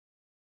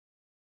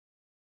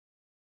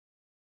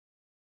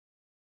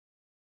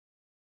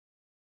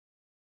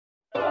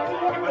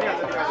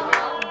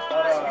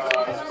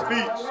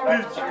Speech,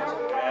 speech.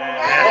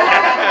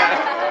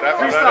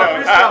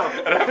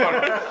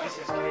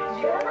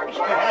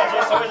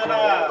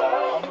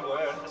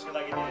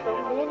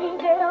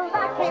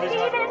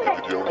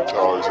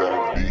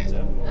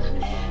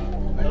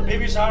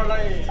 Baby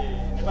शावरलाई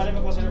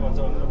नेपालीमा कसरी भन्छ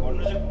भनेर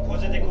भन्नु चाहिँ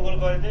खोजेँ गुगल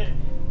गरेँ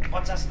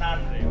 50 नान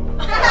रे हो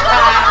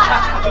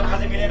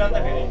खासै मिलेन नि त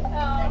फेरि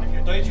अनि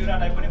फेरि दही चिउरा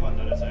टाइप पनि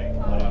भन्दो रहेछ है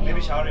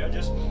बेबी शावर हो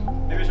जस्ट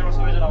बेबी शावर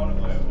सबैजना आउनु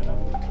भयो हैन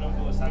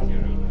पुरानो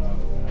साथीहरू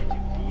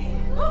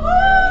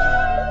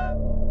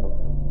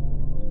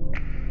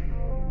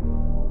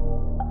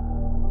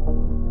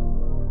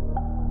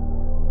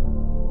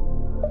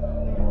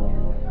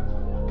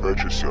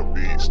Purchase your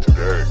beats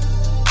today.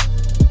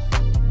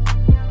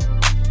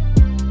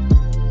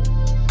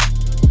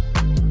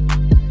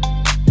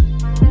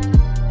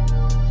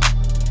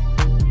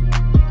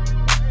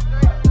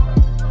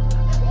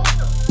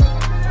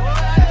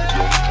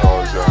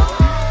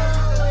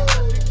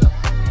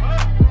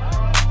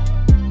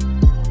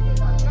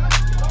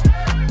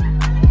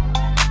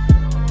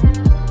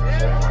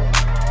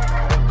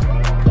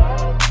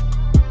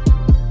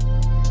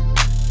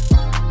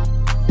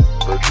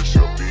 Purchase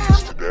your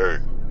beats today.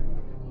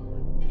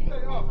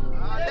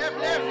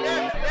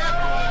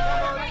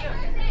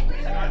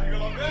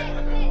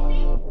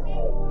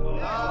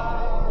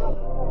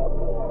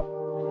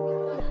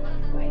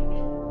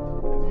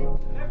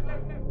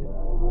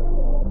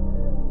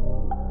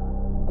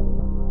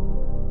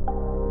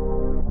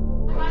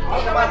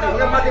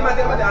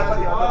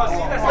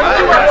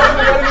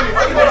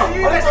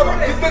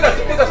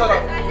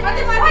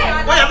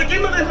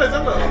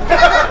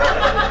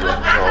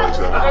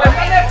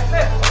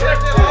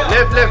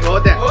 Left, हो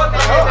त्यहाँ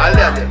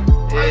हाल्दै हाल्दै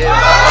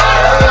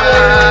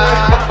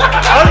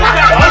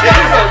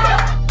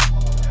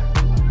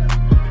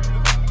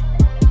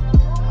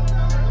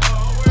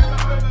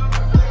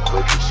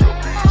Purchase your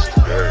beats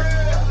today.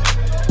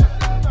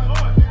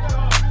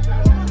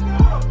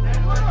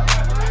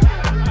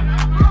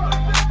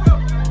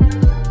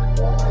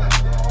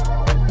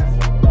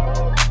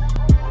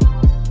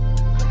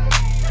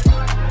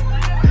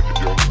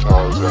 Your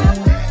guitars and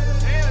beats.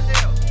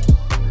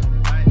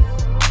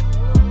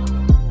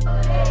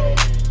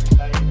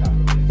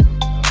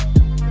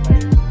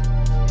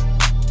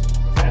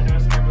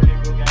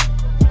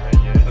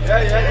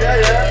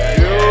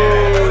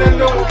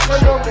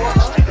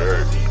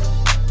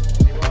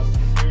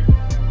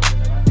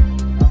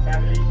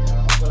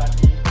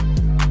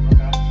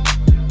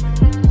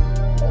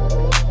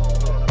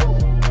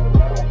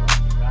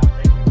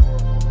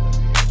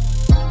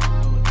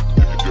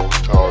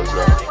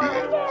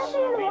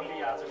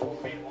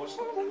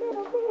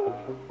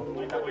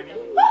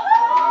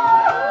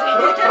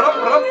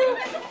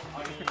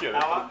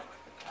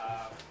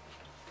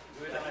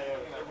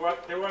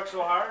 They work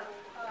so hard.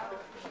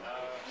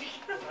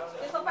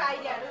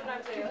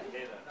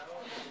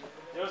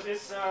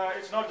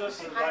 It's not just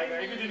like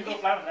if you didn't go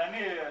plan then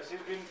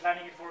she's been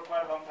planning it for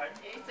quite a long time.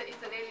 It's a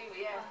really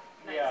nice.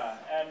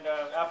 Yeah, and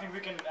I think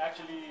we can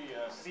actually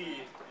see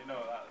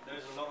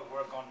there's a lot of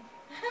work on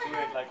to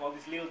it, like all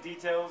these little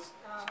details,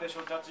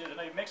 special touches,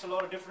 it makes a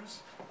lot of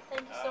difference.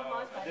 Thank you so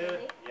much.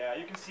 Yeah,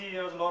 you can see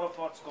there's a lot of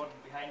thoughts gone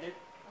behind it.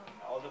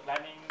 All the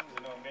planning,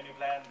 menu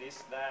plan,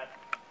 this, that,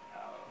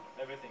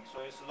 everything. So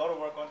it's a lot of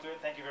work onto it.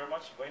 Thank you very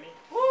much, Boini.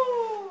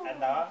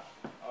 And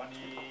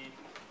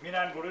Mina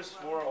and Gurus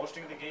for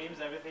hosting the games,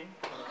 everything.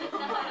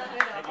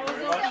 Thank you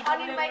very much.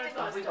 Uninvited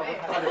host.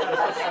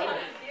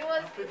 He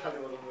was.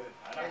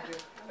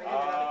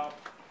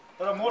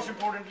 तर most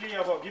importantly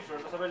अब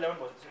गिफ्टहरू त सबैले ल्याउनु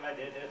पर्छ त्यसलाई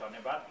धेरै धेरै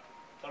धन्यवाद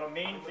तर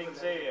मेन थिङ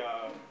चाहिँ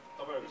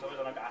तपाईँहरू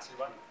सबैजनाको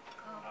आशीर्वाद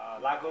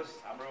लागोस्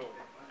हाम्रो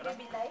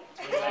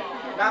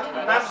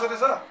नाम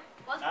सोधेछ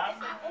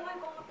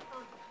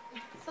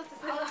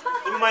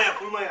फुलमाया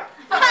फुलमाया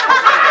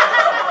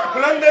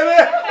फुलन देवे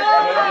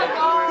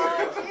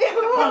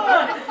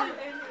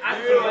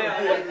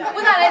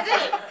उनीहरूले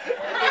चाहिँ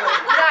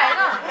पुरा हैन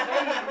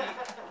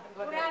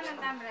पुरानो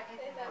नाम राखेको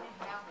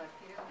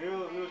We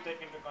will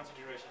take into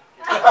consideration.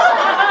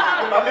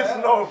 That's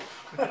no.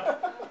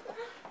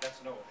 That's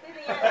no.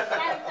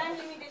 Time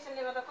limitation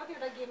ले गर्दा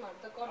कतिवटा गेमहरु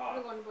त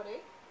कन्ट्रोल गर्नु पर्यो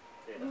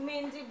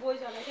मेन चाहिँ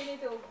बोयजहरुलाई चाहिँ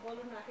त्यो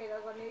बलुन राखेर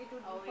गर्ने इट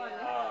वुड बी फन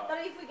तर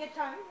if we get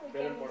time we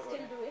can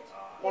still do it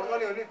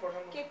personally हो नि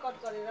पर्सनली केक कट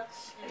गरेर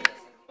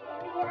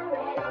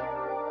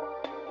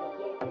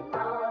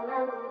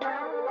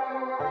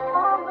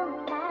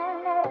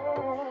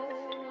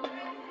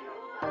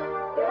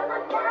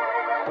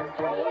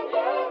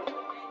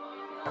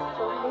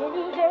Your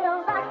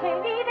guitars and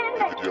beats.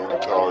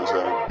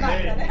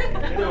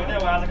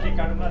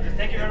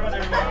 Thank you very much,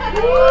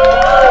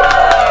 everyone.